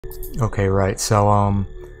Okay, right. So,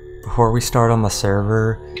 before we start on the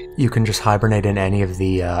server, you can just hibernate in any of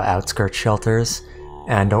the outskirts shelters,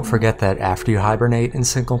 and don't forget that after you hibernate in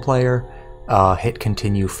single player, hit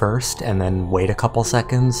continue first, and then wait a couple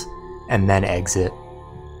seconds, and then exit,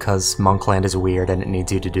 because Monkland is weird and it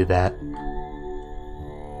needs you to do that.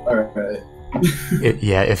 Alright.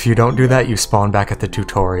 Yeah, if you don't do that, you spawn back at the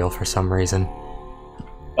tutorial for some reason.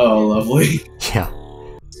 Oh, lovely. Yeah.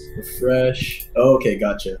 Refresh. Oh, okay,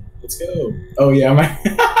 gotcha. Let's go. Oh yeah, my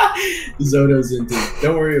zotos zinted.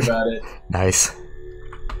 Don't worry about it. Nice.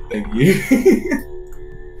 Thank you.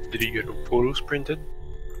 Did you get photos printed?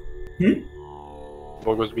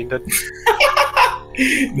 What was being done?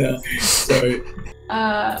 No, sorry.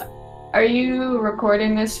 Are you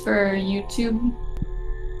recording this for YouTube?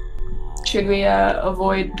 Should we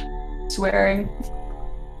avoid swearing?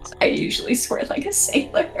 I usually swear like a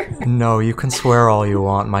sailor. No, you can swear all you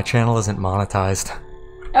want. My channel isn't monetized.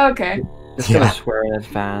 Okay. Just gonna swear in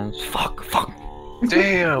advance. Fuck.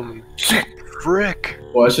 Damn! Shit! Frick!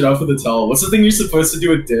 Wash it off with a towel. What's the thing you're supposed to do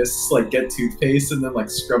with discs? Like get toothpaste and then like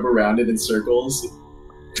scrub around it in circles?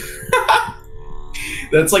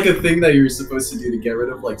 That's like a thing that you're supposed to do to get rid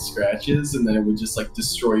of like scratches, and then it would just like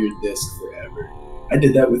destroy your disc forever. I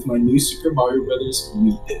did that with my new Super Mario Brothers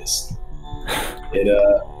Wii disc.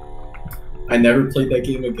 I never played that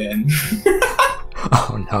game again.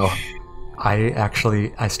 Oh no.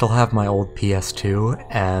 I still have my old PS2,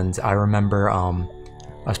 and I remember, I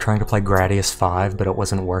was trying to play Gradius 5, but it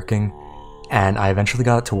wasn't working, and I eventually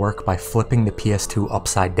got it to work by flipping the PS2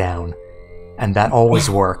 upside down. And that always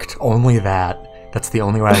worked. Only that. That's the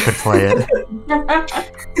only way I could play it.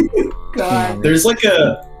 God. There's like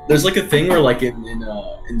a thing where like in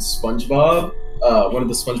SpongeBob, one of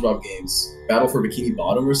the SpongeBob games, Battle for Bikini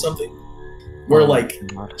Bottom or something, where like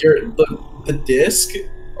the disc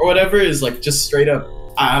or whatever is like just straight up.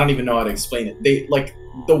 I don't even know how to explain it. They like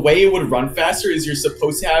the way it would run faster is you're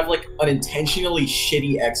supposed to have like an intentionally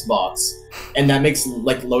shitty Xbox, and that makes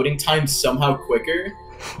like loading time somehow quicker.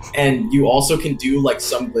 And you also can do like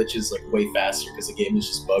some glitches like way faster because the game is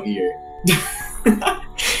just buggier.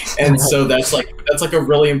 And so that's like a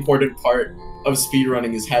really important part of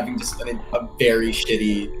speedrunning is having just a very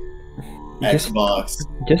shitty Xbox.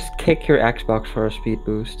 Just kick your Xbox for a speed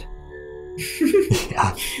boost.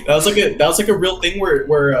 Yeah. That was like a real thing where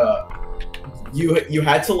you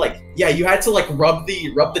had to like rub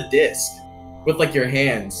the disc with like your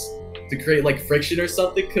hands to create like friction or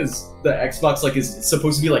something, because the Xbox like is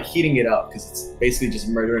supposed to be like heating it up because it's basically just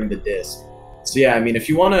murdering the disc. So yeah, I mean, if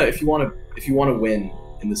you wanna win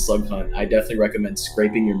in the Slughunt, I definitely recommend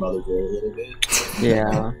scraping your motherboard a little bit.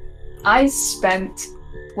 Yeah. I spent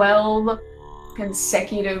 12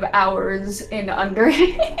 consecutive hours in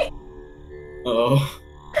Underhang. Oh,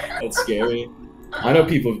 that's scary. I know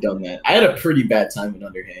people have done that. I had a pretty bad time in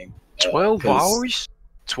Underhang. 12 hours?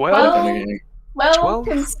 12? 12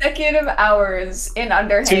 consecutive hours in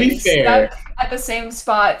Underhang. To be fair, stuck at the same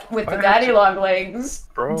spot with the daddy long legs,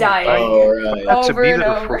 Bro, dying. Oh, right. I had to Over be and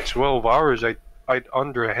there over. for 12 hours. I'd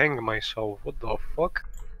underhang myself. What the fuck?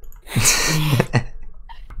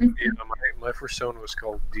 Yeah, my persona was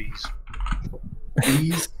called D's.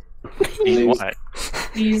 These. What?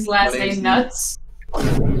 These last My name's name nuts.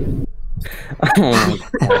 Oh my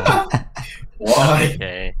god. Why?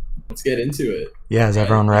 Okay. Let's get into it. Yeah, is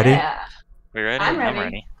everyone ready? Yeah. We ready? I'm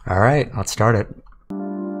ready. Alright, let's start it.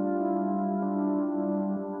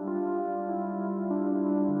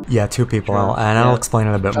 Yeah, two people, Sure. I'll explain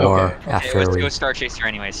it a bit more Okay. after let's we... go Starchaser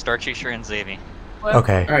anyway. Starchaser and Xavi. Well,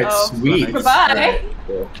 Okay. All right, Oh, sweet. goodbye.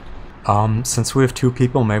 Cool. Since we have two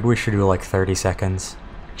people, maybe we should do like 30 seconds.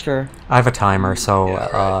 Sure. I have a timer, so Yeah,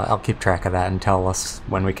 right. I'll keep track of that and tell us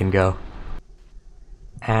when we can go.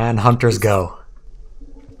 And hunters go.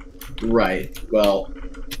 Right. Well,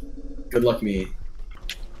 good luck me.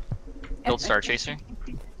 Killed Starchaser.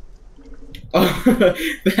 Oh,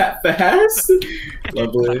 that fast?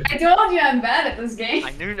 Lovely. I told you I'm bad at this game.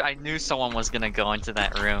 I knew someone was gonna go into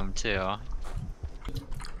that room too.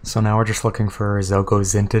 So now we're just looking for Zogo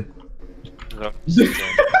Zinted.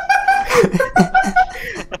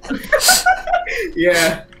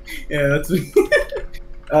 Yeah, that's.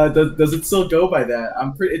 Does it still go by that?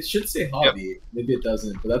 I'm pretty. It should say hobby. Maybe it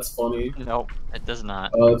doesn't, but that's funny. Nope, it does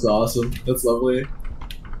not. Oh, that's awesome. That's lovely.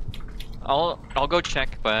 I'll go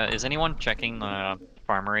check, but is anyone checking the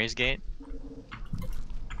Farmer's Gate?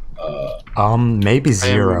 Maybe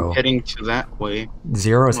Zero. I'm heading to that way.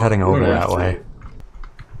 Zero's heading over yeah, that way.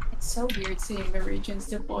 It's so weird seeing the regions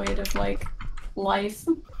devoid of like life.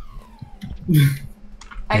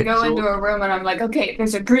 I go into a room and I'm like, okay,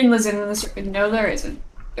 there's a green lizard in this room. No, there isn't.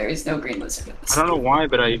 There is no green lizard in this. I don't know why,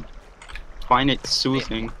 but I find it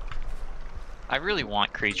soothing. I really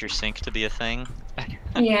want Creature Sync to be a thing.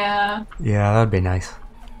 Yeah, Yeah, that'd be nice.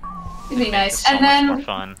 it'd be nice. It's so And much more then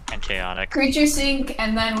fun and chaotic. creature sync,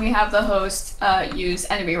 and then we have the host use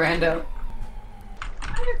enemy random. I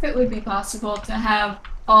wonder if it would be possible to have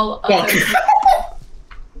all other.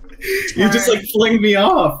 You just like flinged me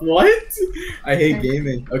off. What? I hate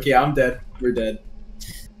gaming. Okay, I'm dead. We're dead.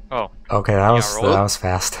 Oh, Okay, that was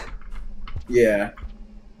fast. Yeah.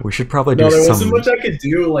 We should probably do No, there some. wasn't much I could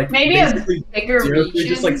do. Like Maybe a basically, bigger Zero-Three region.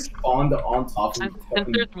 just like spawned on top of since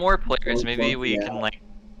me. there's more players, maybe we Yeah. can like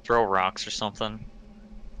throw rocks or something.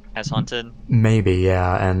 As hunted. Maybe,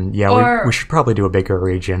 yeah, and yeah, Or- we should probably do a bigger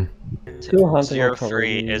region. Two hunting will 0-3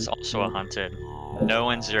 probably- is also a hunted. No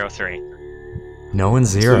and 0-3. No and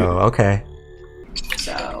zero. Okay.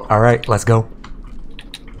 So, All right, let's go.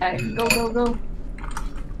 okay, go.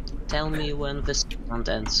 Tell me when this round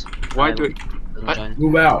ends. Why do it? Will join.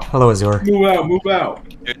 Move out. Hello, Azure. Move out. Move out.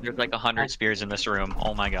 Dude, there's like 100 spears in this room.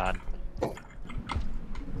 Oh my god.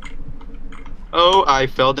 Oh, I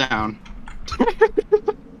fell down.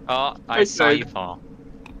 Oh, I I saw died. you fall.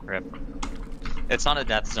 Rip. It's not a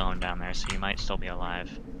death zone down there, so you might still be alive.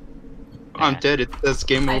 I'm dead. It says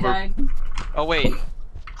game I over. died. Oh wait.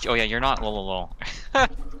 Oh yeah, you're not lololol.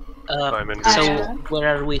 I'm in I- So visible.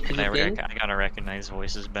 where are we There we go. clicking? I gotta recognize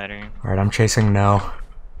voices better. All right, I'm chasing no.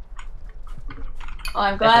 Well,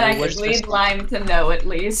 I'm glad I where's could this lead Lime to know at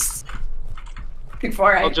least.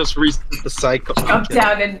 Before I I'll just reset the cycle. jumped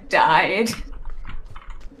out and died.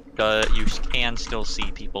 You can still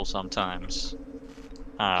see people sometimes.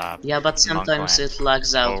 Yeah, but sometimes Monkland. it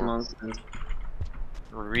lags out, Oh. Monkland.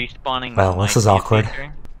 Respawning. Well, might this is be a awkward.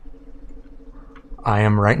 feature. I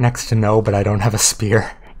am right next to no, but I don't have a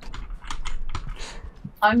spear.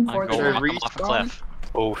 I'm Unfortunately. going off a cliff.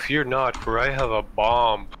 Oh, fear not, for I have a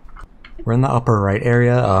bomb. We're in the upper right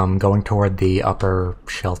area, going toward the upper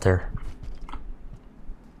shelter.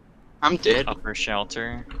 I'm dead. Upper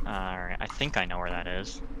shelter. Alright, I think I know where that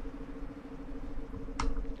is.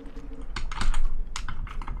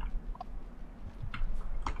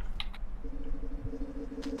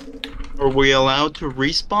 Are we allowed to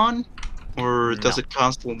respawn? Or does No. it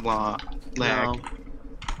constantly lag? No.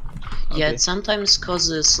 Yeah, Okay. it sometimes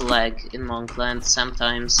causes lag in Monkland,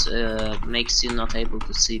 sometimes makes you not able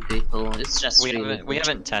to see people. It's just We really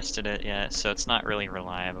haven't, tested it yet, so it's not really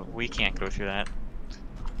reliable. We can't go through that.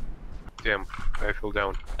 Damn, I fell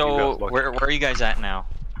down. You So, got lucky. where are you guys at now?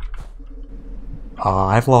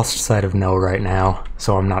 I've lost sight of no right now,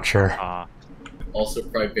 so I'm not sure. Also,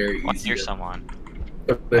 probably very I easy. hear to someone.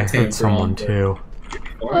 put the I team heard someone wrong, too.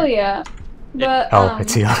 Oh yeah. But Oh,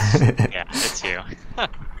 it's you. Yeah, it's you.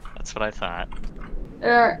 That's what I thought.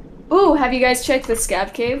 Ooh, have you guys checked the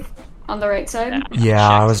scab cave on the right side? Yeah,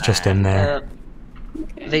 I Check was just in there.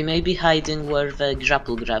 Okay. They may be hiding where the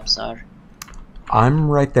grapple grabs are. I'm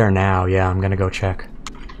right there now. Yeah, I'm gonna go check.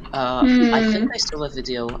 I Hmm. think I saw a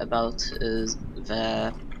video about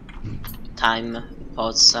the time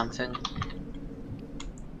pause something.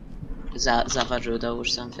 Zavarudo or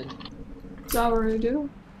something. Zarudo.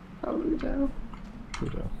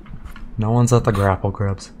 No one's at the grapple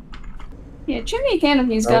grubs. Yeah, Chimney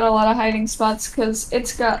Canopy's got a lot of hiding spots because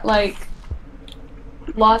it's got like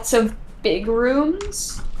lots of big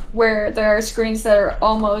rooms where there are screens that are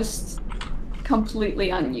almost completely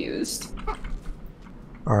unused.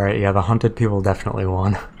 Alright, yeah, the hunted people definitely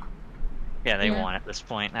won. Yeah, they Yeah. won at this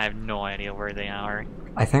point. I have no idea where they are.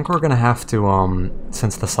 I think we're gonna have to,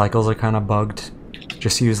 since the cycles are kind of bugged,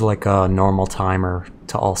 just use like a normal timer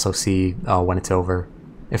to also see when it's over,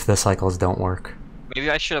 if the cycles don't work. Maybe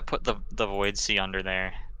I should have put the Void Sea under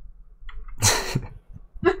there.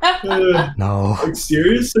 No. Like,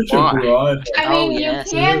 serious? Such Why? a broad. I mean,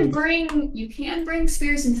 yes. you can bring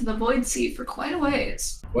spears into the Void Sea for quite a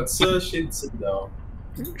ways. What's Shade City though?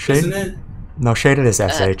 Isn't Shade? it? No, shaded is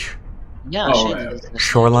SH. Yeah, Oh, shit. right, is-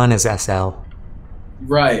 Shoreline is SL.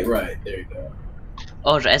 Right. There you go.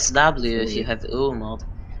 Or SW if you have U mod.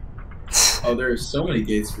 Oh, there are so many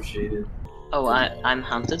gates for shaded. Oh, I'm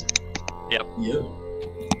hunted? Yep.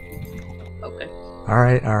 Okay.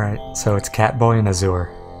 Alright. So it's Catboy and Azure.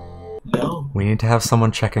 No. We need to have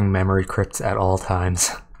someone checking memory crypts at all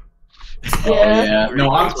times. Oh yeah.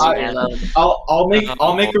 No, Hello. I'll make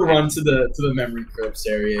a run to the memory crypts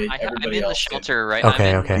area. I'm Everybody in the else shelter, right? Okay,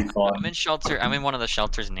 I'm in, okay. Be fun. I'm in shelter. I'm in one of the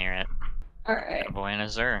shelters near it. Alright. Boy and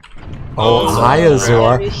Azure. Oh, Oh, hi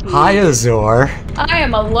Azure. very Hi Azure. I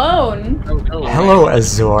am alone. Oh, go away. Hello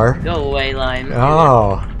Azure. Go away, Lime.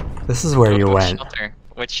 Oh, this is where you Which went. Shelter?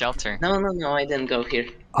 Which shelter? No, I didn't go here.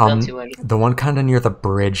 Don't you worry. The one kind of near the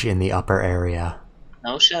bridge in the upper area.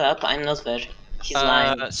 No, shut up. I'm not there. He's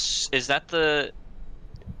lying. Is that the?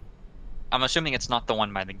 I'm assuming it's not the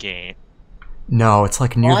one by the gate. No, it's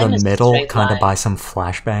like near Oh, I'm the a middle, straight kind of line. by some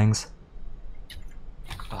flashbangs.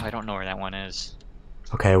 Oh, I don't know where that one is.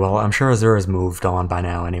 Okay, well, I'm sure Azurre's moved on by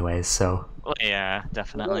now anyways, so... Well, yeah,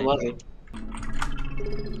 definitely. Don't worry.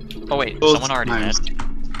 Oh wait, Both someone already times. did.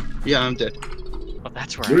 Yeah, I'm dead. Oh,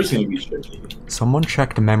 that's where. Yours I am. gonna be tricky. Someone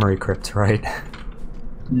checked memory crypts, right?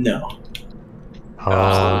 No. Oh,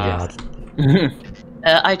 God.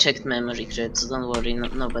 I checked memory crypts. Don't worry,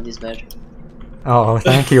 nobody's there. Oh,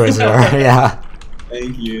 thank you, Azurre, yeah.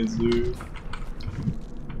 Thank you, Azurre.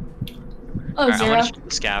 Oh, Alright, I'm Zero. gonna check the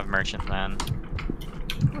scav merchant then.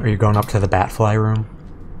 Are you going up to the Batfly room?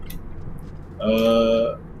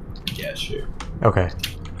 Yeah, sure. Okay.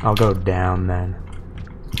 I'll go down then.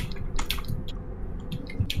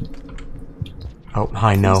 Oh,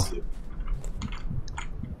 hi, no.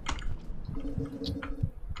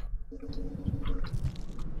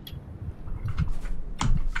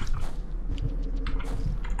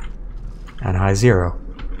 And hi, Zero.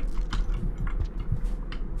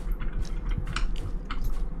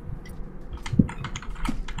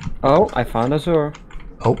 Oh, I found Azurre.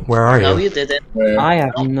 Oh, where are No, you? you didn't. Where? I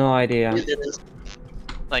have no idea. You didn't.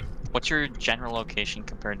 Like, what's your general location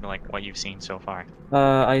compared to like what you've seen so far?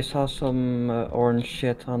 I saw some orange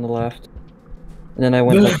shit on the left. And then I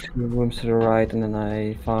went like 2 rooms to the right, and then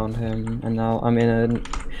I found him. And now I'm in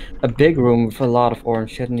a big room with a lot of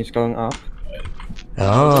orange shit, and he's going up. We're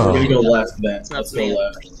Oh. gonna go left then. It's not Let's go me.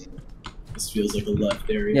 left. This feels like a left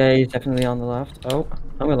area. Yeah, he's definitely on the left. Oh,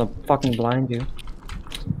 I'm gonna fucking blind you.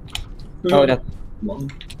 Oh, that's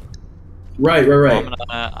Right. Well, I'm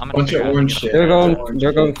gonna Bunch figure of out orange how to shit. get They're going- Orange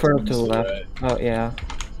they're going shit further to the the left. right. oh yeah.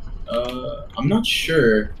 I'm not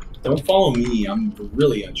sure. Don't follow me. I'm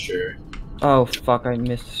really unsure. Oh fuck, I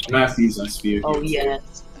missed. I'm gonna have to use my spear. Oh, here, too.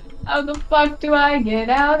 yes. How the fuck do I get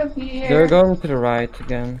out of here? They're going to the right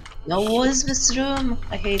again. No, what is this room?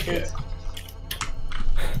 I hate it.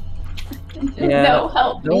 Yeah, No,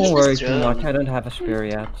 help me. Don't worry Mr. too much. I don't have a spear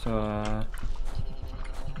yet, so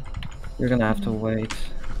you're gonna have to wait.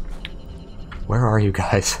 Where are you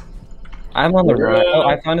guys? I'm on the right. Oh,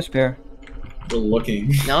 I found a spear. We're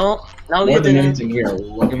looking. No, More you than didn't. anything, we are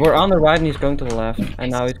looking. We're on the right, and he's going to the left,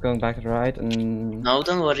 and now he's going back to the right, and No,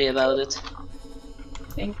 don't worry about it.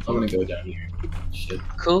 Thank I'm you. gonna go down here. Shit.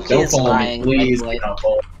 Cookie Don't is follow lying, me, please. by the way. Do not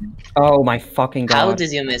follow me. oh my fucking god! How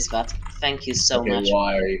did you miss that? Thank you so Okay, much.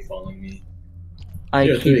 why are you following me? I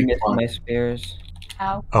Here, keep three, missing come on. my spears.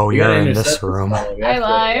 Ow. Oh, We you're gotta in intercept this room. fellow. We Hi, have to-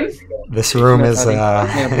 Lime. This room is,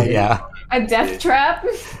 Yeah, buddy. yeah. A death trap?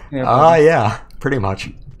 Here, Ah, yeah, pretty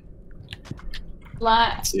much.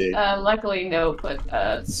 See. Luckily, no, put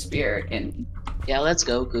a spear in. Yeah, let's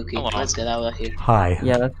go, Cookie. Hello. Let's get out of here. Hi.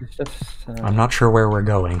 yeah, that's I'm not sure where we're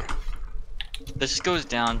going. This goes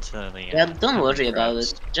down to the. Yeah, don't worry about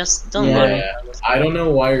it. Just don't Yeah. worry Yeah, about it. I don't know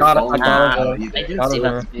why you're Got it, following I me got it. out I either. didn't Got see it,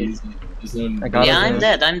 what There's no- I got Yeah, it. I'm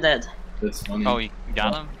dead. I'm dead. That's funny. Oh, you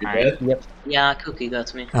got him? You're Alright. dead? Yeah, Cookie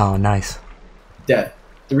got me. Oh, nice. Dead.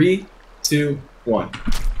 3, 2, 1.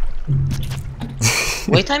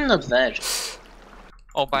 Wait, I'm not there.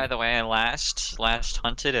 Oh, by the way, last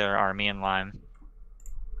hunted are me and Lime.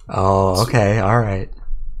 Oh, okay, alright.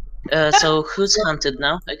 So who's hunted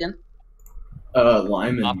now again?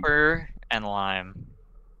 Lime and... Hopper and Lime.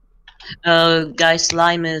 Guys,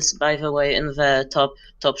 Lime is, by the way, in the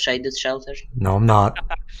top shaded shelter. No, I'm not.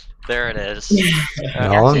 There it is. No, Yes,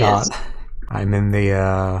 I'm he not. is. I'm in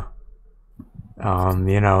the,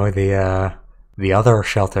 the other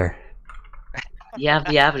shelter. Yeah,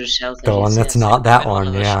 the average shelter. The one yes, that's yes. not that I'm in one,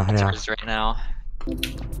 of the yeah, yeah. shelters right now.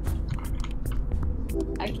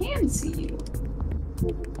 I can see you.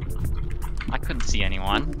 I couldn't see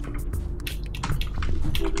anyone.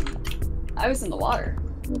 I was in the water.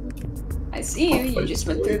 I see you. You just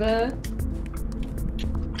went through the.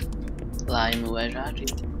 Lime, where are you?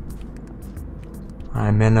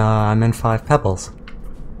 I'm in Five Pebbles.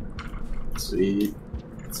 Sweet.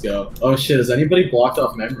 Let's go. Oh shit, has anybody blocked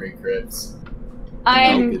off memory crypts?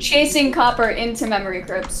 I'm No. chasing Copper into memory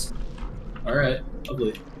crypts. Alright,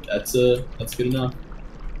 lovely. That's good enough.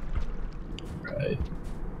 Right.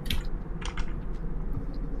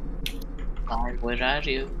 Lime, where are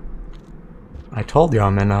you? I told you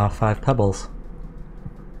I'm in Five Pebbles.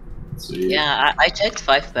 Sweet. Yeah, I checked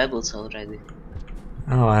 5 pebbles already.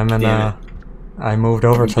 Oh, I'm in Damn I moved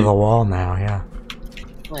over to the wall now, yeah.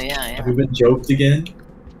 Oh yeah, Have yeah. we been joked again?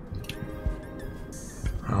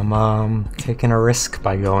 I'm taking a risk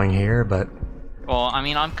by going here, but Well, I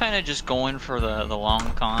mean, I'm kind of just going for the long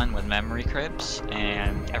con with memory crypts,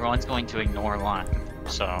 and everyone's going to ignore Lime.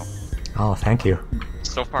 So, oh, thank you.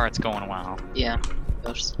 So far, it's going well. Yeah, of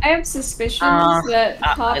course. I have suspicions that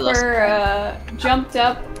I lost Copper jumped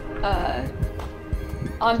up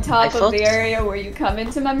on top thought- of the area where you come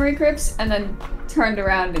into memory crypts and then turned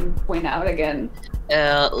around and went out again.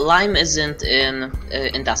 Lime isn't in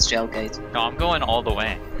Industrial Gate. No, I'm going all the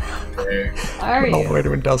way. Are All the you? way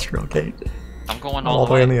to Industrial Gate. I'm going All all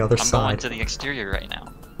the way on the other I'm side. going to the exterior right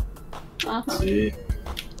now. Uh-huh. See?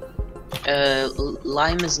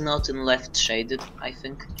 Lime is not in left shaded, I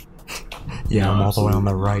think. Yeah, No, I'm all the way on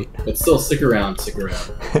the absolutely. right. But still, stick around, stick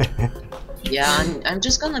around. Yeah, I'm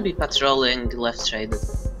just gonna be patrolling left shaded.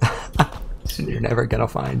 You're never gonna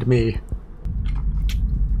find me.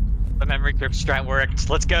 The memory crypt strat worked.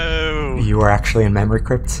 Let's go! You were actually in memory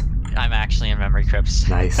crypts? I'm actually in memory crypts.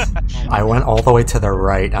 Nice. I went all the way to the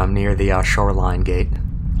right. I'm near the shoreline gate.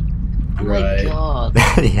 Oh Right. my god.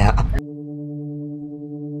 Yeah.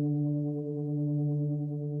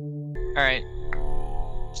 Alright.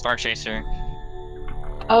 Starchaser.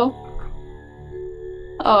 Oh.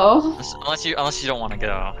 Oh. Unless you don't want to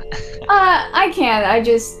go. I can. I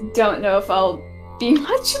just don't know if I'll be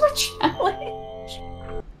much of a challenge.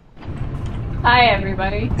 Hi,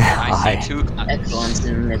 everybody. I Hi. see two. Everyone's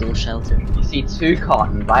in middle shelter. You see 2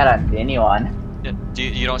 cottons, I don't see anyone.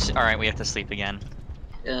 You don't see? All right, we have to sleep again.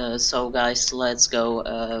 So guys, let's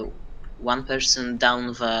go. One person down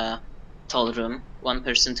the tall room, one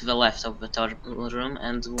person to the left of the tall room,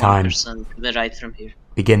 and one Time. person to the right from here.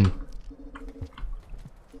 Begin.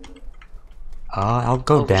 I'll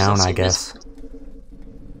go Oh, there's down, also I guess. this-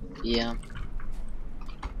 Yeah.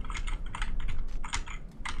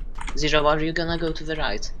 Zero, are you gonna go to the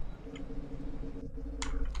right?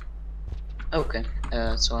 Okay,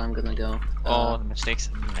 so I'm gonna go. Oh, the mistakes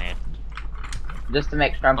have been made. Just to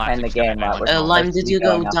make sure I'm playing the game right. with my Lime, list did you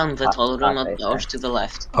going go up down the top tall room Starchaser. or to the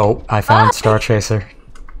left? Oh, I found Starchaser.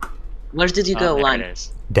 Where did you go, There Lime? it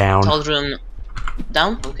is. Down. Tall room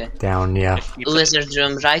down? Okay. Down, yeah. If you put- Lizard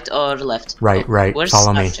room right or left? Right, Oh, right. Where's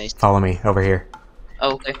Follow me. Starchaser? Follow me. Over here.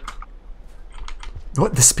 Oh, okay.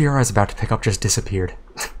 What? The spear I was about to pick up just disappeared.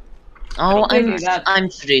 Oh, Don't do that. I'm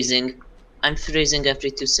freezing. I'm freezing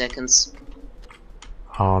every 2 seconds.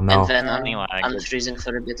 Oh, no. And then Anyway, I'm freezing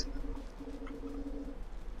for a bit.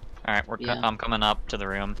 all right, Yeah. I'm coming up to the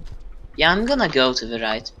room. Yeah, I'm gonna go to the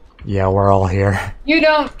right. Yeah, we're all here. You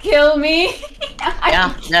don't kill me.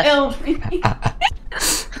 Yeah, Kill me.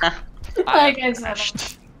 Like I am said,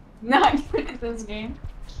 crashed. I'm not good at this game.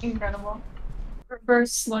 Incredible.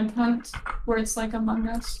 Reverse Slughunt, where it's like Among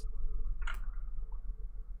Us.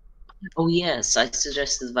 Oh yes, I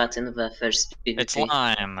suggested that in the first PvP. It's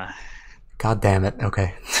Lime. God damn it.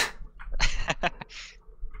 Okay.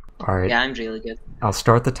 Alright. Yeah, I'm really good. I'll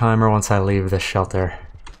start the timer once I leave this shelter.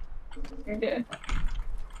 You're good.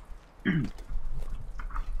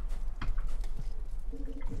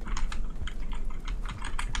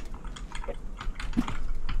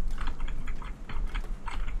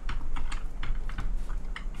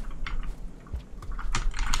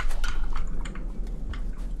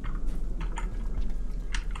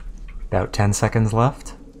 About 10 seconds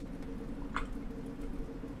left.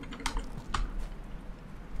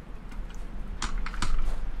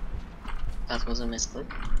 That was a mistake.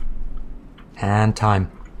 And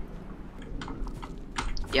time.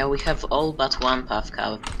 Yeah, we have all but one path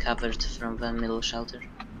covered from the middle shelter.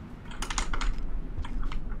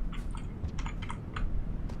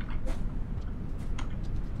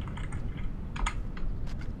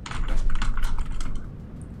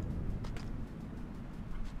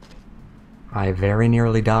 I very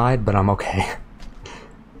nearly died, but I'm okay.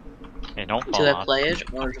 Hey, don't fall To a off. player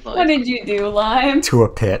or What void? did you do, Lime? To a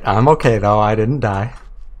pit. I'm okay though, I didn't die.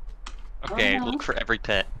 Okay, Oh, no. look for every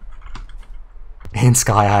pit. In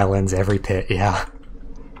Sky Islands, every pit, yeah.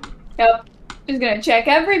 Yep. Just gonna check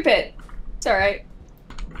every pit. It's alright.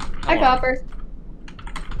 Hi, Hello. Copper.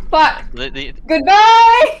 Fuck. The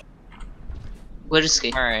Goodbye! Where is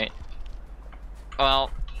he? all right.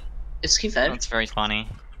 Well, Is he there? that's very funny.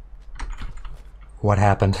 What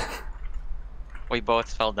happened? We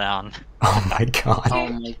both fell down. Oh my god. Oh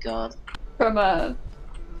my god. From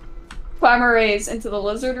Farmer Rays into the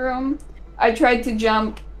lizard room. I tried to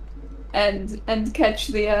jump and catch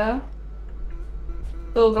the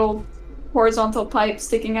little horizontal pipe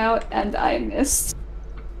sticking out, and I missed.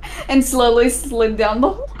 And slowly slid down the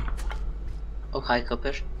hole. Oh hi,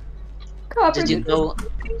 Copper. Copper Did you go?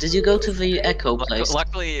 Did you go to the Echo place?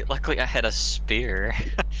 Luckily, I had a spear.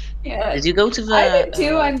 Yeah. Did you go to the? I did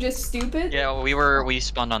too, I'm just stupid. Yeah, we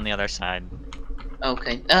spawned on the other side.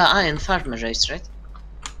 Okay. In Farmer Race, right?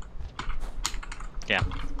 Yeah.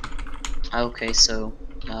 Okay, so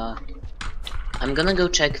I'm gonna go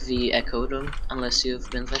check the echo room, unless you've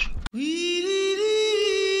been there.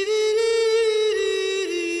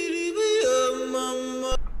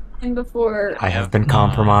 And before. I have been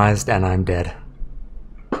compromised and I'm dead.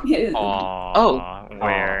 Oh,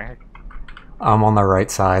 where? I'm on the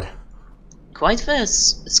right side. Quite the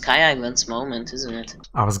Sky Islands moment, isn't it?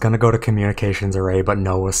 I was gonna go to communications array, but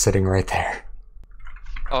Noah was sitting right there.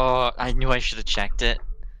 Oh, I knew I should have checked it.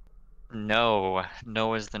 No,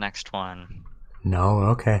 Noah's the next one. No,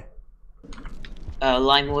 okay.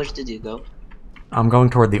 Lime, where did you go? I'm going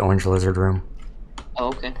toward the orange lizard room, Oh,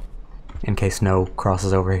 okay. in case No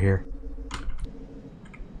crosses over here.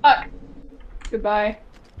 Fuck. Goodbye.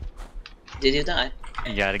 Did you die?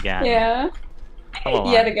 Yet again. Yeah.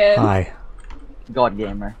 Hello, Yet again. Hi. God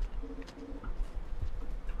gamer.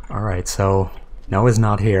 Alright, so Noah's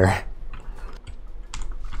not here.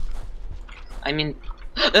 I mean,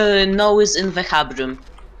 No is in the hub room.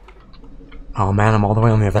 Oh man, I'm all the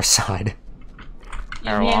way on the other side.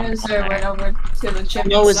 Yeah, me and Azurre went over to the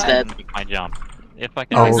chimney No is side. dead. Make my jump. If I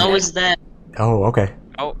can. Oh. No is dead. Oh, okay.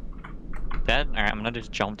 Oh, dead? Alright, I'm gonna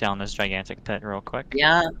just jump down this gigantic pit real quick.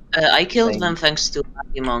 Yeah, I killed Same. them thanks to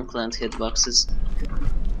Lucky Monkland hitboxes.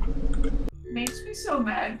 Makes me so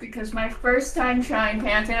mad because my first time trying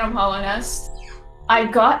Pantheon of Hollow Nest, I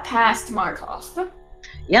got past Markov.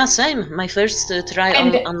 Yeah, same. My first try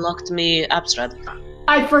And- unlocked me Abstrad.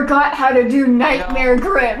 I forgot how to do Nightmare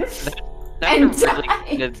Grim. That's And a really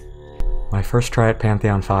died. good. My first try at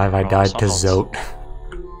Pantheon 5, I Oh, died to someone's- Zote.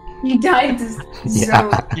 You died to Yeah.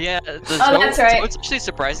 Zote. Yeah, the Oh, that's right. It's actually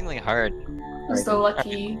surprisingly hard. Was the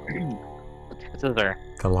lucky It's there.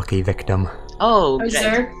 The lucky victim. Oh, great.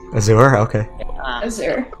 Azurre. Azure? Okay. Ah,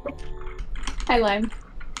 Azurre. Hi, Lime.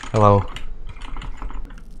 Hello.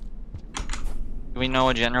 Do we know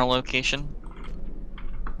a general location?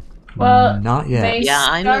 Well, Not yet. They Yeah,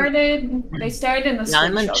 I'm in- started in the yeah,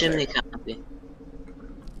 I'm swing in shelter. chimney canopy.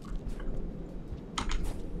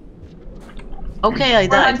 Okay, I We're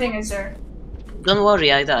died. hunting Azurre. Don't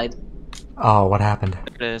worry, I died. Oh, what happened?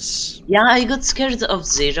 There it is. Yeah, I got scared of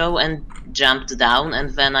Zero and jumped down, and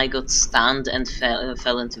then I got stunned and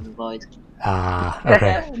fell into the void. Ah,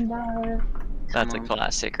 okay. No. That's a Come on.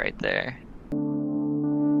 classic right there.